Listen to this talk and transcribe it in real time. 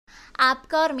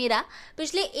आपका और मेरा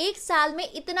पिछले 1 साल में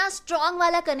इतना स्ट्रॉन्ग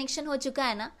वाला कनेक्शन हो चुका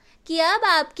है ना कि अब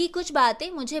आपकी कुछ बातें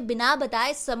मुझे बिना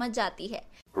बताए समझ जाती है।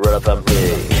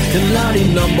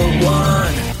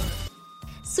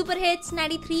 सुपर हिट्स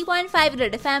 93.5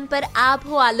 रेड एफएम पर आप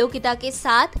हो आलोकिता के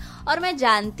साथ और मैं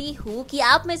जानती हूँ कि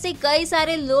आप में से कई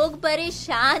सारे लोग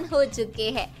परेशान हो चुके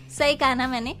हैं। सही कहा ना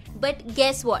मैंने? But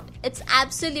guess what, it's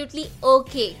absolutely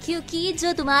okay, क्योंकि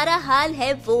जो तुम्हारा हाल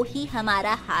है वो ही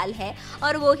हमारा हाल है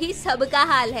और वो ही सबका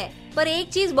हाल है। पर एक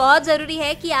चीज बहुत जरूरी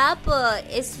है कि आप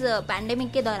इस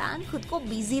पैंडेमिक के दौरान खुद को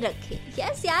बिजी रखें।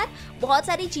 यस यार, बहुत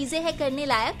सारी चीजें हैं करने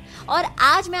लायक और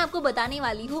आज मैं आपको बताने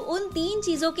वाली हूँ उन 3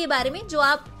 चीजों के बारे में जो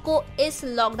आपको इस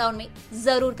लॉकडाउन में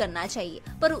जरूर करना चाहिए।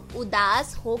 पर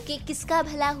उदास होके किसका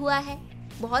भला हुआ है?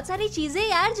 बहुत सारी चीजें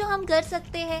यार जो हम कर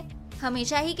सकते हैं।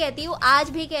 हमेशा ही कहती हूँ, आज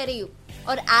भी कह रही हूँ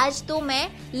और आज तो मैं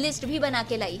लिस्ट भी बना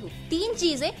के लाई हूँ। 3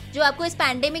 चीजें जो आपको इस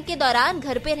पैंडेमिक के दौरान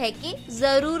घर पे रह के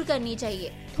जरूर करनी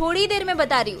चाहिए। थोड़ी देर में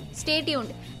बता रही हूँ। स्टे ट्यून्ड,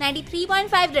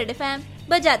 93.5 रेड एफएम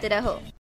बजाते रहो।